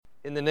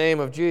In the name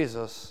of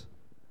Jesus,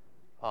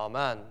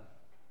 amen.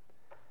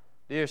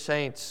 Dear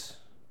saints,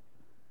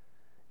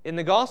 in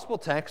the gospel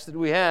text that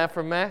we have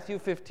from Matthew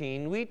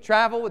 15, we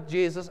travel with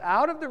Jesus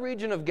out of the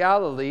region of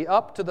Galilee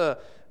up to the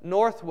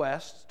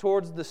northwest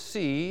towards the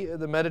sea,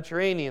 the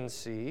Mediterranean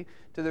Sea,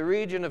 to the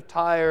region of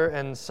Tyre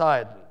and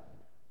Sidon.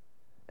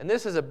 And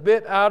this is a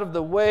bit out of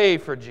the way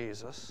for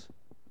Jesus.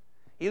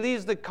 He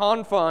leaves the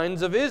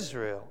confines of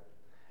Israel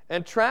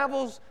and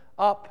travels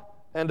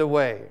up and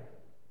away.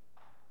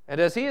 And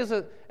as he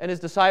and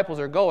his disciples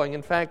are going,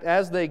 in fact,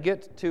 as they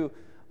get to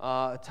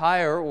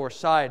Tyre or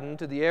Sidon,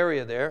 to the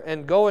area there,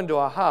 and go into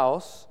a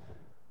house,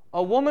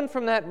 a woman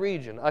from that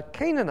region, a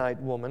Canaanite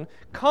woman,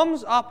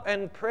 comes up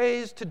and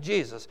prays to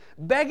Jesus,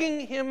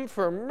 begging him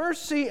for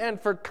mercy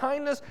and for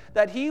kindness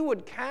that he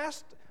would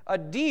cast a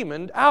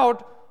demon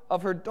out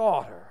of her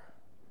daughter.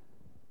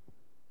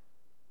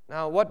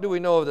 Now, what do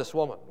we know of this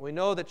woman? We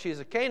know that she's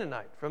a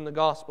Canaanite from the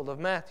Gospel of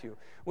Matthew.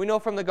 We know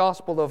from the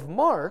Gospel of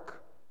Mark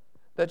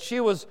that she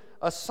was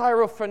a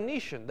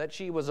Syrophoenician, that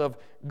she was of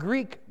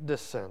Greek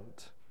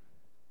descent.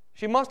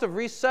 She must have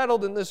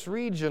resettled in this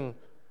region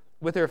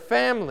with her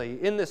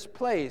family in this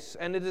place,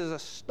 and it is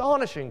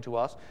astonishing to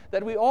us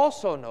that we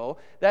also know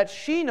that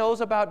she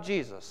knows about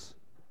Jesus,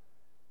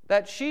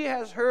 that she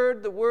has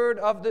heard the word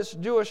of this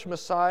Jewish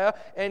Messiah,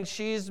 and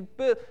she's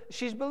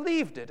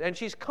believed it, and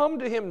she's come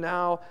to him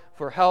now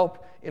for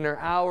help in her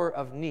hour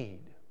of need.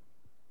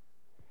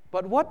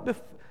 But what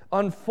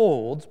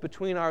unfolds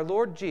between our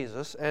Lord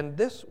Jesus and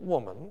this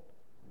woman,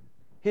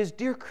 his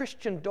dear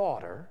Christian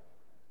daughter,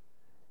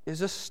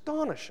 is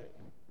astonishing.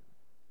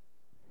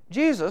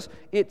 Jesus,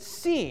 it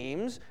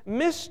seems,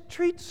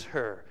 mistreats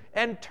her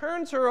and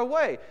turns her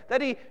away, that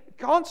he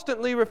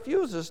constantly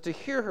refuses to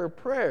hear her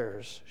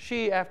prayers.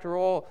 She, after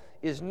all,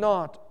 is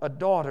not a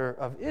daughter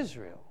of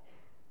Israel.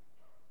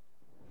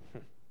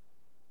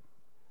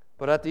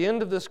 But at the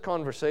end of this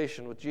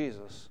conversation with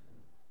Jesus,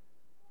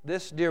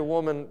 this dear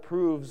woman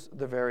proves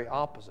the very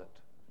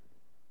opposite.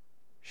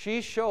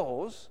 She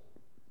shows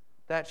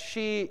that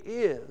she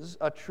is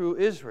a true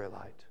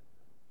Israelite.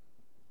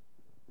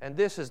 And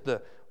this is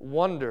the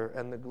wonder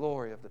and the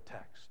glory of the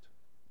text.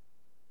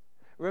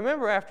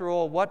 Remember, after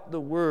all, what the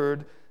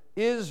word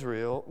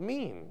Israel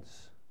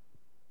means.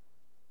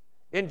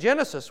 In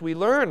Genesis, we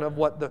learn of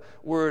what the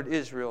word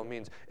Israel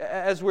means.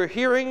 As we're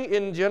hearing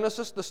in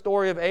Genesis the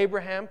story of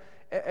Abraham,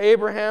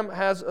 Abraham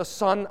has a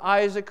son,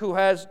 Isaac, who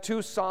has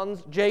two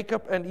sons,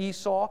 Jacob and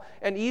Esau.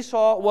 And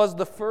Esau was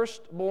the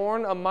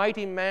firstborn, a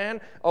mighty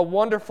man, a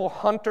wonderful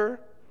hunter,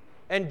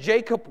 and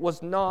Jacob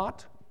was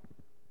not.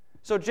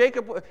 So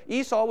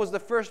Esau was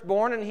the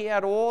firstborn, and he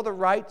had all the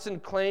rights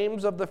and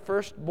claims of the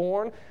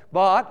firstborn,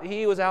 but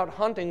he was out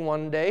hunting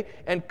one day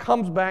and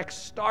comes back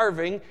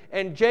starving,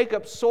 and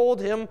Jacob sold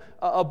him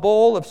a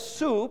bowl of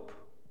soup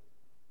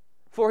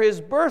for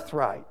his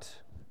birthright,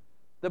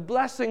 the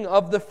blessing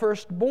of the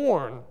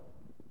firstborn.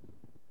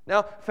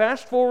 Now,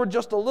 fast forward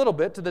just a little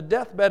bit to the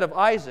deathbed of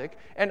Isaac,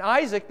 and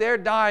Isaac, there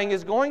dying,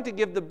 is going to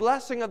give the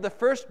blessing of the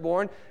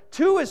firstborn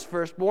to his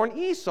firstborn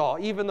Esau,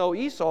 even though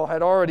Esau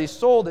had already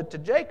sold it to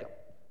Jacob.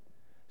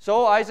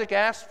 So Isaac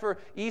asked for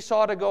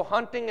Esau to go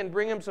hunting and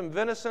bring him some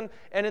venison,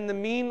 and in the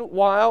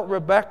meanwhile,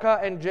 Rebekah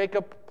and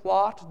Jacob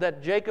plot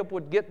that Jacob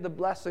would get the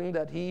blessing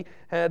that he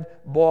had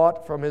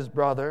bought from his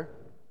brother.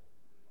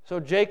 So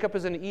Jacob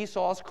is in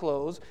Esau's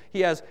clothes.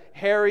 He has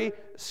hairy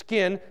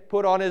skin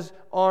put on his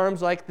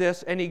arms like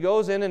this, and he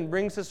goes in and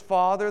brings his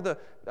father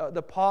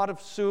the pot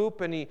of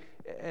soup,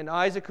 and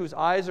Isaac, whose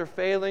eyes are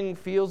failing,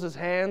 feels his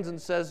hands and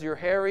says, "You're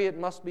hairy, it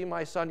must be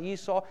my son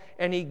Esau."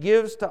 And he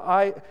gives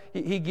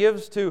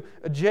to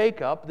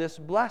Jacob this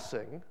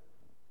blessing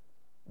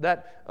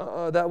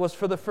that was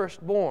for the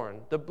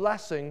firstborn, the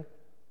blessing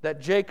that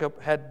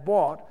Jacob had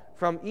bought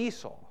from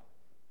Esau.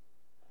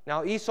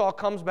 Now Esau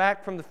comes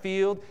back from the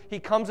field. He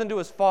comes into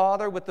his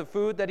father with the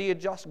food that he had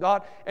just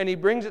got, and he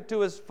brings it to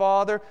his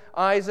father,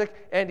 Isaac,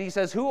 and he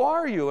says, "Who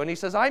are you?" And he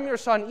says, "I'm your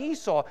son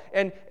Esau."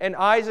 And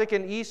Isaac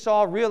and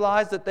Esau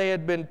realized that they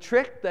had been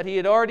tricked, that he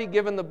had already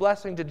given the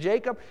blessing to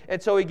Jacob,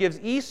 and so he gives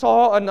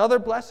Esau another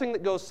blessing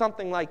that goes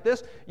something like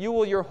this: "You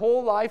will your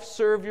whole life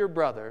serve your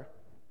brother."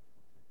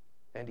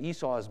 And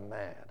Esau is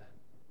mad.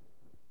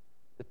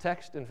 The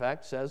text, in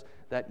fact, says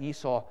that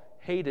Esau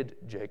hated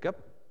Jacob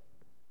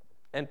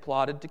and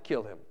plotted to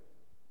kill him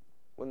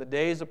when the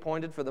days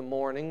appointed for the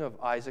mourning of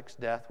Isaac's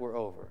death were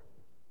over.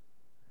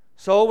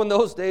 So when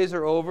those days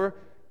are over,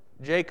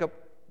 Jacob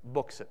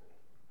books it.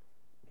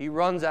 He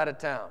runs out of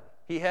town.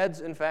 He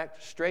heads, in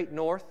fact, straight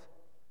north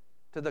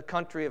to the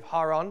country of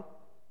Haran,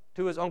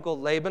 to his uncle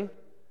Laban,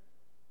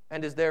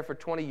 and is there for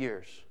 20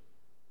 years.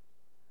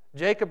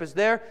 Jacob is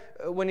there.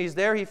 When he's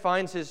there, he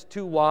finds his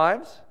two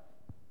wives,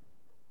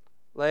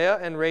 Leah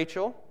and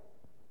Rachel,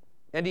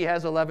 and he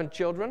has 11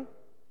 children.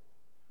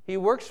 He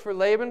works for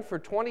Laban for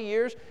 20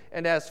 years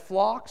and has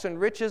flocks and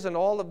riches and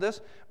all of this,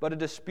 but a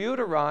dispute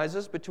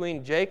arises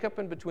between Jacob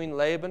and between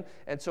Laban,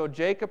 and so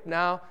Jacob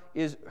now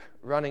is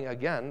running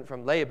again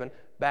from Laban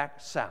back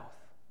south.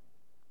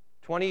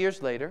 20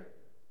 years later,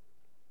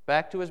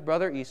 back to his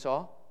brother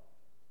Esau,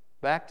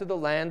 back to the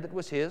land that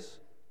was his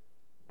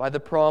by the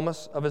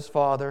promise of his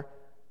father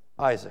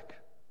Isaac.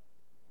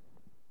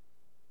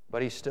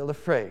 But he's still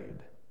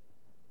afraid.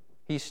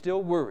 He's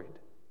still worried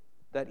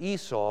that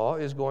Esau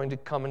is going to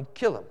come and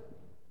kill him.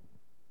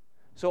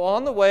 So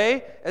on the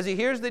way, as he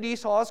hears that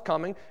Esau is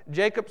coming,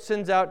 Jacob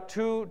sends out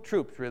two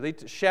troops, really,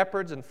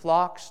 shepherds and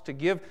flocks, to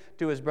give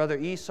to his brother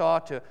Esau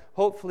to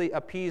hopefully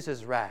appease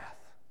his wrath.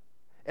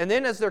 And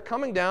then as they're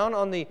coming down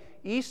on the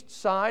east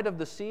side of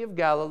the Sea of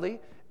Galilee,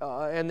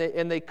 and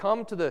they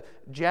come to the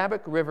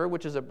Jabbok River,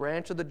 which is a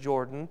branch of the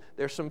Jordan.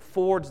 There's some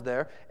fords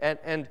there.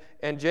 And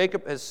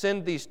Jacob has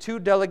sent these two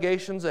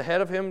delegations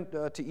ahead of him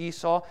to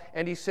Esau,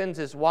 and he sends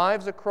his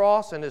wives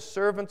across, and his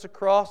servants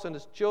across, and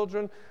his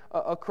children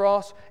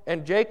across.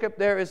 And Jacob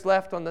there is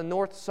left on the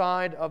north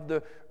side of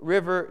the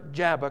river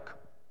Jabbok.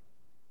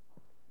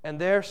 And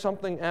there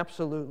something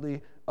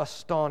absolutely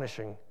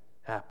astonishing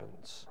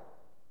happens.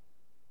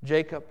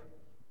 Jacob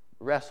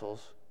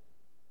wrestles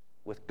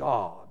with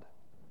God.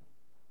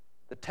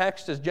 The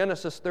text is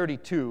Genesis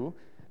 32,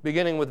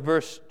 beginning with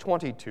verse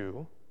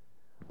 22,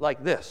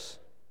 like this.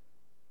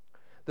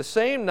 The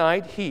same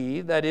night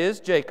he, that is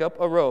Jacob,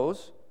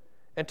 arose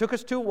and took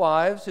his 2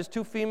 wives, his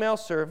 2 female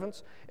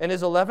servants, and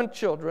his 11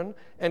 children,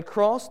 and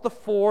crossed the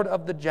ford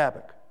of the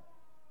Jabbok.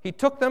 He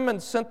took them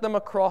and sent them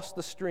across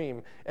the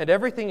stream, and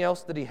everything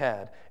else that he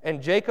had.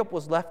 And Jacob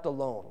was left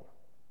alone.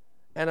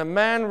 And a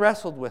man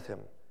wrestled with him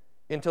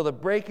until the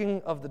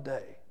breaking of the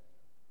day.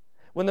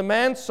 When the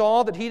man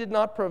saw that he did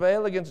not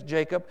prevail against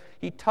Jacob,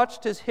 he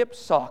touched his hip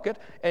socket,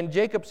 and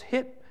Jacob's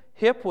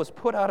hip was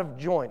put out of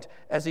joint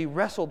as he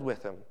wrestled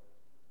with him.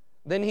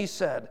 Then he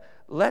said,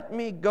 "Let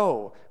me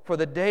go, for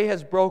the day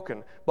has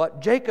broken."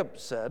 But Jacob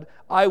said,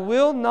 "I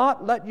will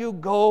not let you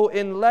go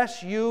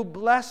unless you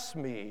bless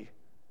me."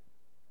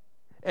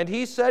 And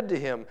he said to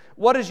him,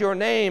 "What is your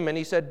name?" And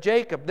he said,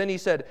 "Jacob." Then he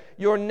said,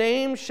 "Your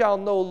name shall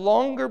no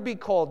longer be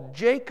called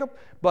Jacob,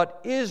 but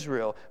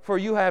Israel, for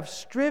you have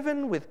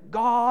striven with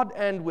God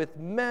and with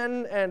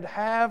men and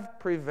have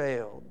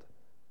prevailed."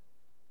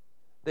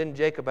 Then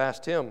Jacob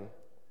asked him,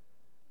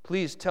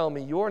 "Please tell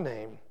me your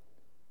name."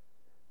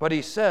 But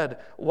he said,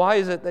 "Why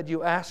is it that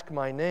you ask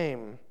my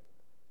name?"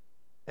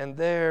 And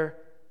there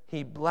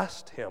he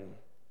blessed him.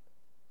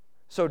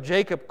 So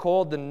Jacob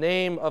called the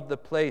name of the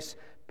place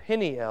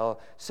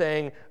Peniel,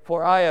 saying,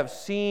 "For I have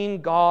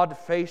seen God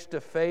face to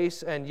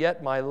face, and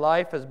yet my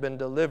life has been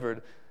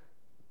delivered."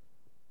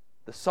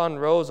 The sun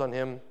rose on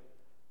him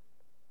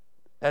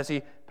as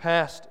he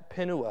passed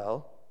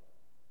Penuel,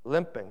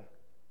 limping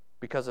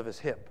because of his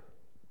hip.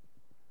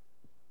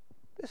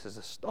 This is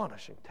an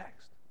astonishing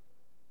text.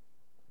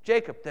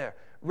 Jacob there,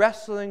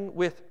 wrestling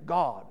with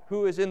God,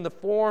 who is in the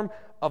form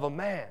of a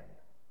man.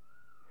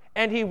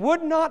 And he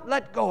would not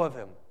let go of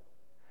him,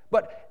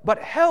 but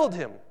held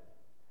him.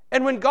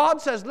 And when God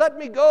says, "Let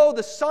me go,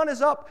 the sun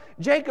is up,"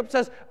 Jacob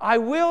says, "I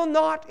will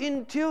not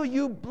until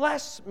you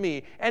bless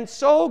me." And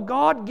so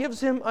God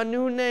gives him a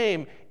new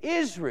name,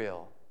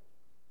 Israel.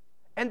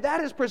 And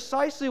that is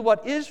precisely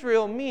what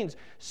Israel means.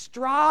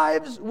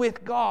 Strives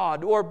with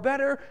God, or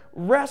better,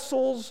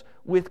 wrestles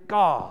with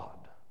God.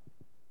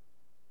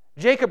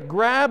 Jacob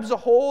grabs a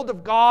hold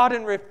of God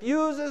and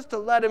refuses to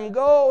let him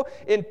go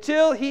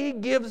until he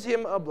gives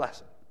him a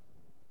blessing.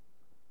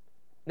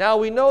 Now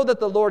we know that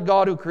the Lord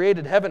God who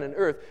created heaven and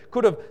earth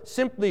could have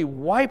simply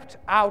wiped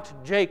out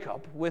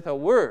Jacob with a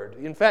word.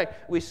 In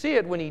fact, we see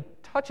it when he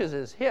touches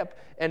his hip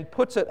and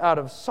puts it out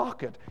of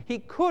socket. He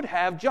could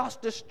have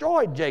just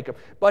destroyed Jacob,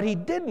 but he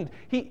didn't.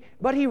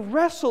 But he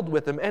wrestled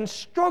with him and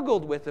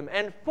struggled with him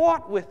and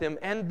fought with him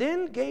and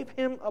then gave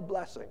him a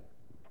blessing.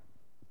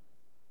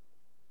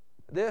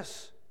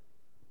 This,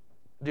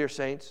 dear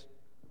saints,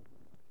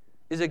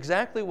 is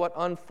exactly what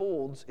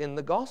unfolds in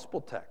the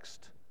gospel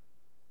text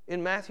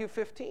in Matthew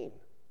 15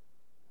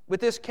 with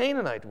this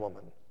Canaanite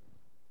woman.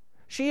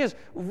 She is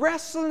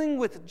wrestling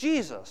with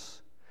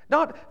Jesus,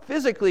 not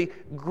physically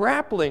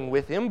grappling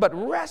with him, but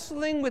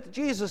wrestling with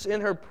Jesus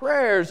in her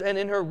prayers and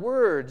in her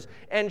words,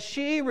 and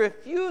she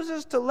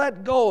refuses to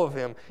let go of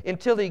him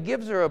until he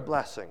gives her a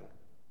blessing.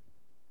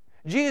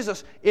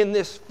 Jesus, in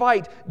this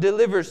fight,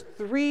 delivers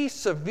 3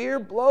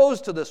 severe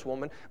blows to this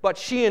woman, but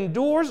she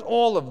endures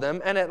all of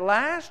them, and at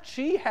last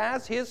she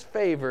has his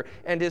favor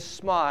and his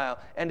smile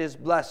and his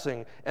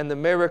blessing and the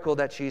miracle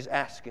that she's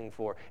asking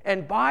for.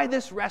 And by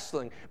this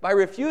wrestling, by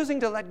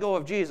refusing to let go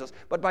of Jesus,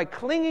 but by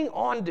clinging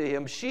on to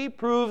him, she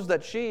proves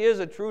that she is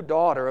a true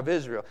daughter of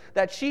Israel,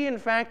 that she, in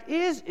fact,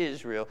 is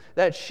Israel,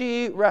 that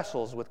she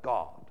wrestles with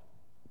God.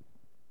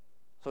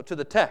 So to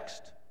the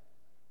text,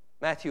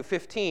 Matthew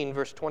 15,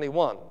 verse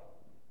 21.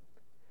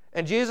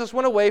 And Jesus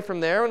went away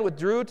from there and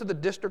withdrew to the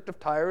district of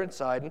Tyre and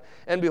Sidon.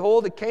 And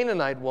behold, a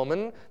Canaanite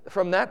woman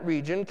from that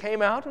region came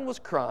out and was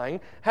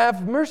crying,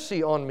 "Have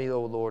mercy on me,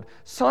 O Lord,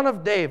 Son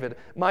of David.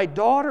 My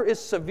daughter is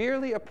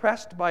severely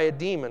oppressed by a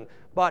demon."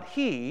 But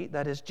he,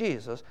 that is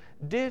Jesus,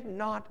 did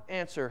not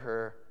answer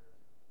her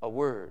a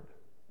word.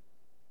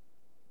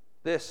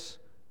 This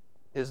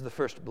is the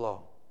first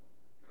blow.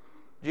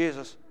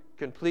 Jesus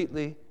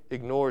completely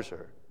ignores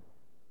her.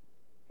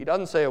 He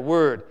doesn't say a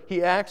word.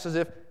 He acts as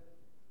if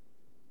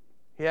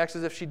He acts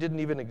as if she didn't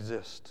even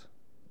exist.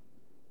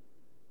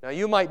 Now,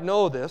 you might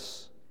know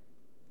this,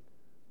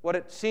 what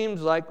it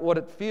seems like, what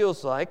it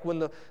feels like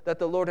that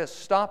the Lord has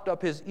stopped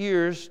up His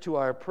ears to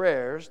our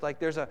prayers, like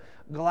there's a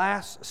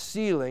glass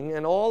ceiling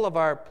and all of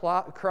our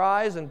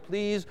cries and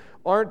pleas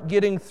aren't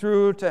getting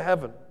through to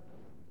heaven.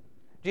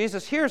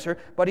 Jesus hears her,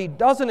 but He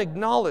doesn't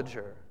acknowledge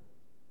her.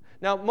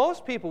 Now,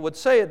 most people would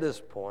say at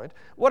this point,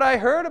 what I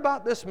heard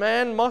about this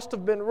man must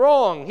have been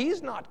wrong.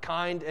 He's not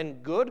kind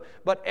and good,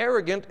 but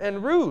arrogant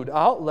and rude.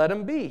 I'll let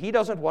him be. He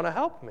doesn't want to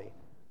help me.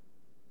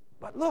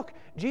 But look,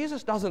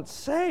 Jesus doesn't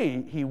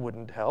say He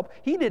wouldn't help.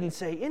 He didn't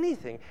say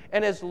anything.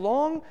 And as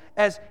long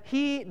as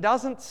He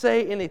doesn't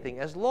say anything,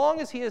 as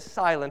long as He is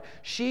silent,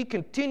 she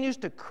continues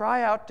to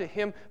cry out to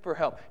Him for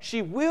help.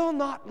 She will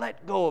not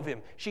let go of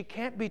Him. She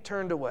can't be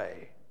turned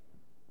away.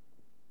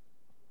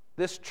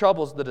 This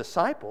troubles the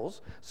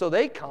disciples, so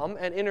they come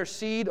and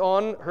intercede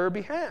on her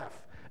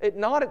behalf. It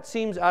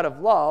seems, out of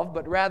love,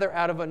 but rather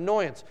out of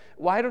annoyance.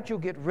 Why don't you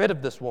get rid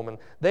of this woman?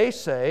 They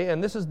say,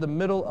 and this is the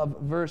middle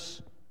of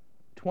verse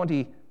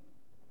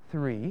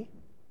 23,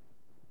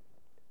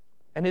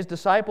 and His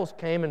disciples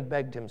came and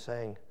begged Him,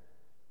 saying,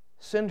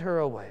 send her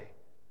away,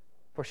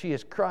 for she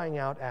is crying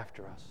out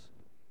after us.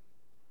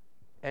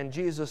 And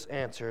Jesus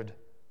answered,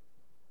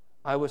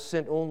 I was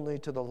sent only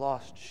to the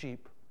lost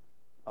sheep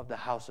of the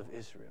house of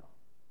Israel.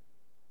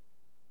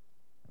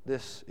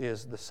 This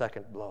is the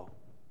second blow.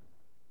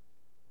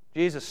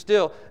 Jesus,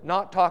 still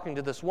not talking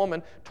to this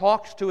woman,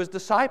 talks to His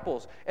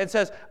disciples and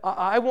says,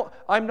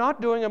 I'm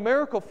not doing a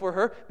miracle for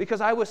her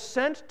because I was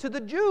sent to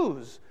the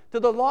Jews, to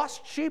the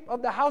lost sheep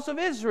of the house of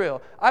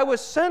Israel. I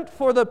was sent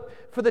for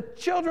the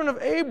children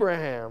of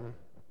Abraham.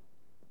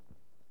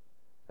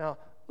 Now,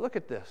 look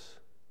at this.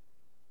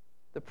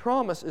 The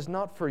promise is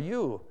not for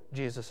you,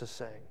 Jesus is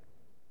saying.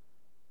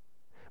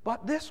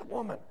 But this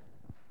woman,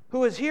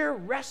 who is here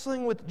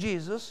wrestling with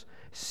Jesus,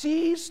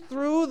 sees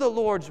through the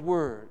Lord's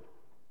word.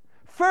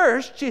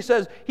 First, she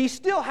says, He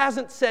still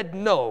hasn't said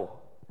no.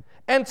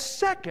 And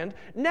second,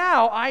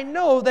 now I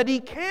know that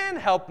He can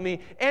help me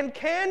and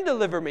can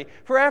deliver me.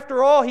 For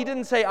after all, He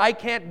didn't say, I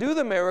can't do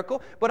the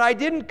miracle, but I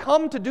didn't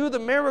come to do the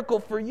miracle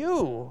for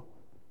you.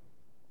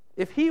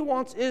 If He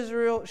wants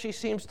Israel, she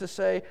seems to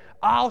say,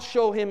 I'll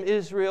show him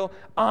Israel.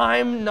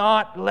 I'm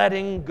not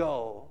letting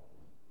go.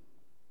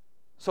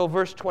 So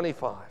verse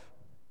 25.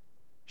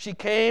 She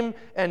came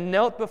and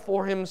knelt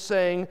before Him,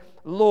 saying,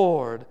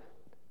 Lord,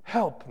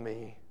 help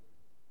me.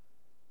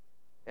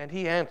 And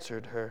He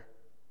answered her,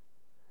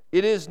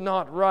 it is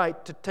not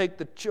right to take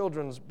the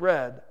children's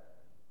bread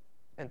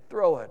and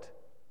throw it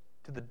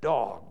to the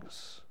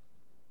dogs.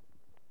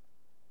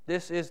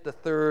 This is the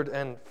third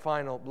and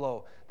final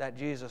blow that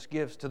Jesus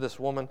gives to this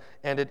woman,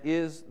 and it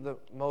is the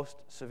most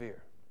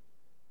severe.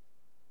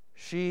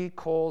 He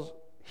calls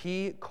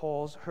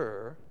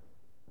her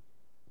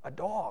a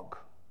dog,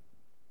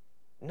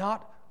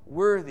 not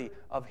worthy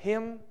of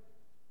Him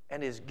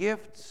and His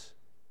gifts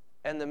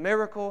and the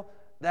miracle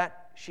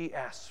that she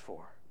asks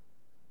for.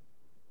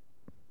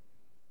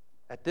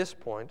 At this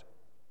point,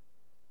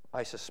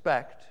 I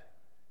suspect,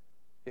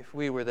 if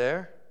we were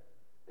there,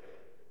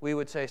 we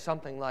would say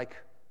something like,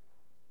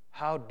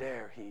 how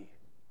dare he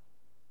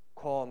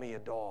call me a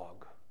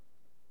dog?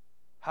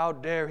 How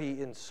dare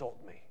he insult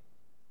me?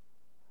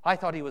 I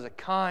thought he was a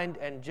kind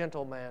and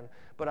gentle man,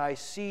 but I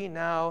see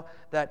now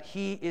that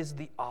he is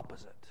the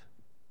opposite.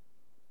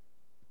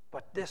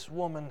 But this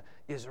woman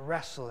is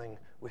wrestling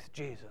with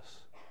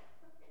Jesus.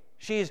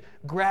 She's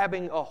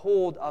grabbing a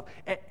hold of,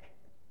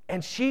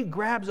 and she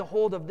grabs a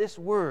hold of this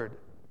word.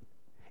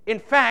 In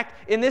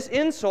fact, in this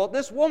insult,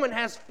 this woman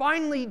has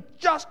finally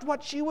just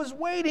what she was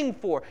waiting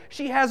for.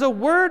 She has a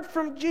word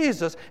from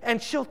Jesus, and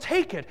she'll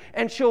take it,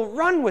 and she'll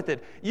run with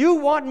it. You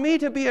want me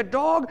to be a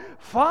dog?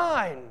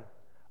 Fine.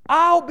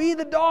 I'll be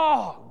the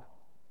dog.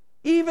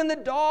 Even the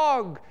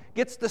dog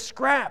gets the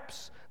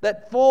scraps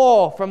that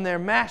fall from their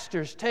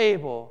master's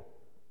table.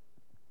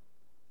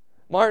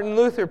 Martin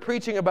Luther,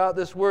 preaching about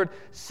this word,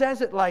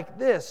 says it like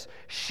this: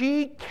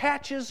 she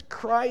catches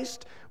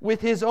Christ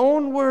with his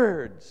own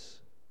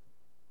words.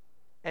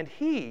 And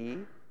he,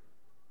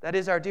 that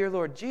is our dear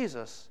Lord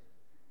Jesus,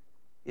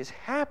 is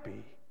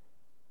happy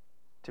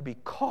to be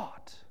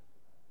caught.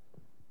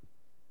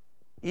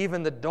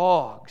 Even the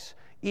dogs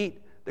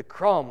eat the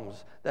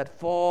crumbs that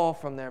fall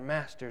from their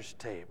master's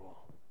table.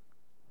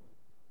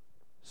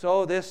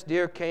 So this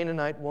dear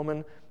Canaanite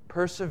woman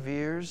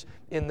perseveres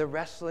in the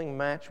wrestling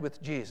match with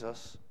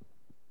Jesus.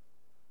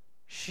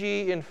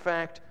 She, in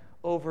fact,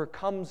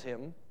 overcomes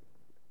him,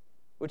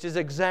 which is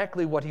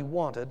exactly what he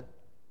wanted.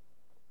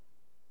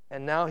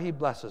 And now he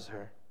blesses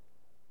her.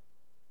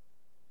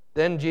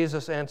 Then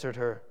Jesus answered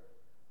her,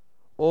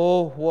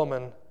 O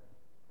woman,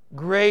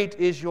 great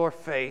is your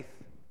faith.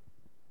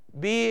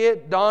 Be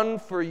it done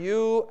for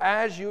you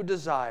as you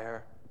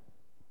desire.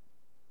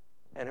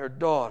 And her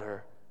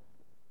daughter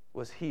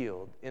was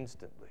healed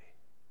instantly.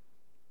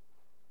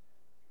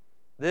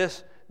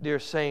 This, dear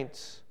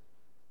saints,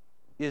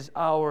 is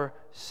our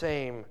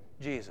same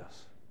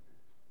Jesus.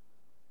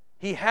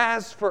 He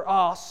has for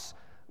us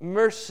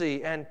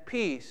mercy and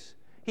peace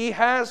He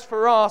has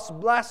for us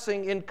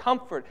blessing and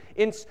comfort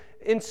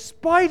in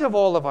spite of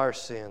all of our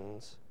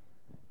sins.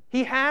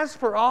 He has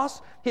for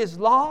us His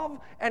love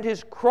and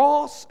His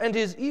cross, and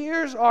His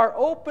ears are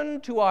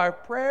open to our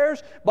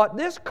prayers. But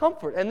this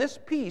comfort and this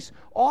peace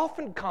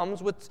often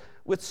comes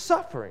with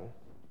suffering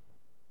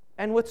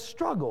and with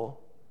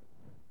struggle.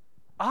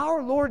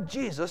 Our Lord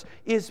Jesus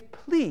is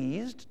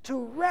pleased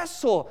to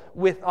wrestle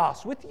with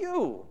us, with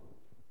you,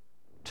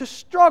 to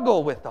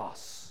struggle with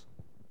us.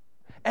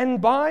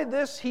 And by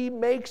this He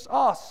makes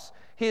us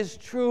His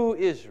true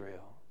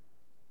Israel.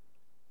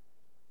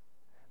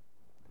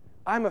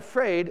 I'm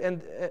afraid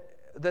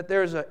that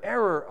there's an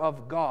error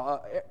of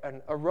God,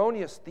 an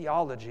erroneous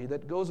theology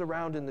that goes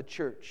around in the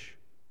church.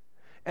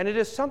 And it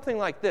is something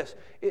like this.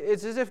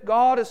 It's as if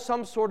God is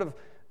some sort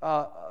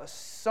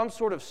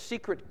of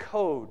secret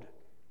code.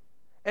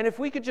 And if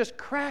we could just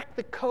crack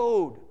the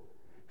code,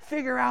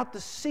 figure out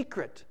the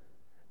secret,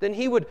 then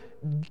He would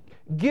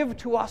give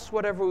to us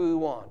whatever we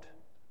want.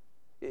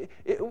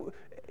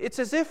 It's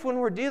as if when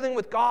we're dealing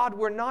with God,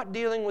 we're not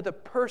dealing with a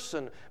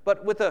person,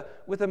 but with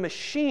a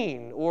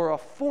machine or a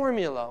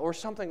formula or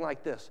something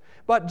like this.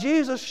 But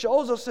Jesus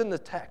shows us in the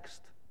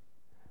text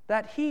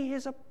that He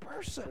is a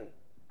person.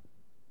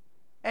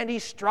 And He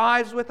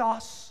strives with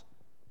us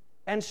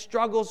and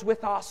struggles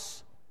with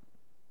us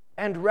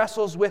and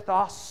wrestles with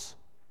us.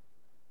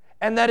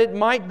 And that it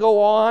might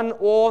go on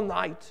all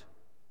night.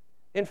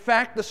 In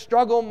fact, the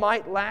struggle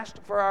might last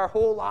for our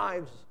whole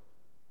lives.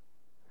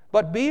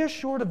 But be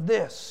assured of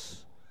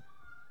this,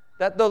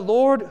 that the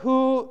Lord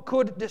who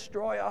could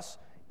destroy us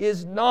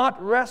is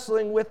not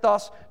wrestling with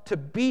us to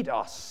beat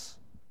us.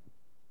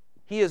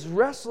 He is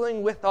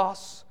wrestling with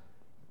us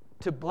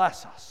to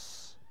bless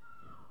us.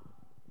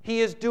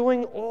 He is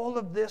doing all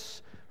of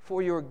this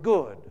for your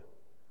good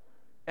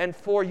and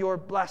for your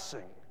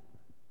blessing.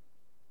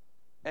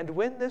 And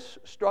when this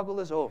struggle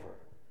is over,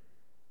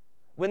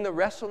 when the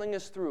wrestling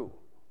is through,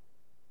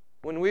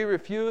 when we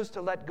refuse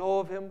to let go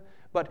of Him,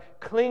 but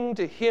cling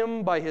to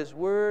Him by His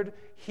word,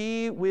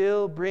 He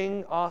will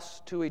bring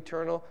us to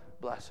eternal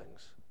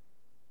blessings,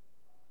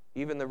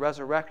 even the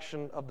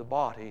resurrection of the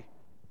body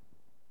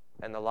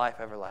and the life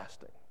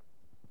everlasting.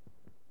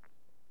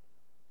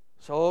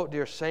 So,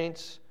 dear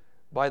saints,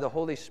 by the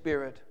Holy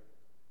Spirit,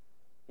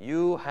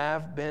 you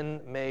have been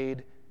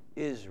made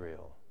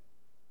Israel.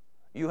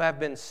 You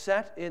have been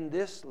set in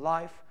this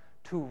life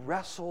to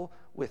wrestle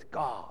with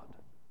God.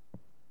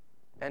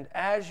 And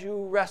as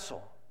you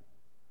wrestle,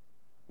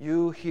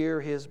 you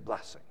hear His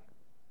blessing.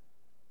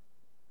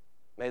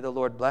 May the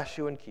Lord bless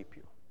you and keep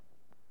you.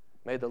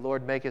 May the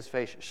Lord make His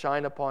face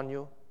shine upon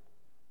you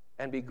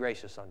and be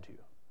gracious unto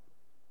you.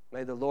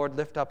 May the Lord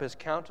lift up His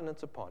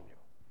countenance upon you,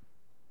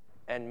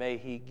 and may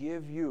He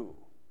give you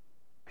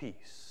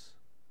peace.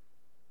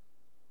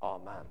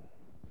 Amen.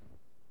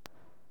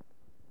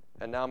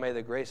 And now may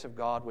the grace of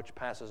God, which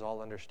passes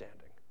all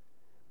understanding,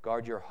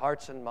 guard your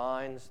hearts and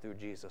minds through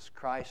Jesus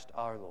Christ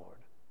our Lord.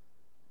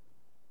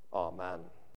 Amen.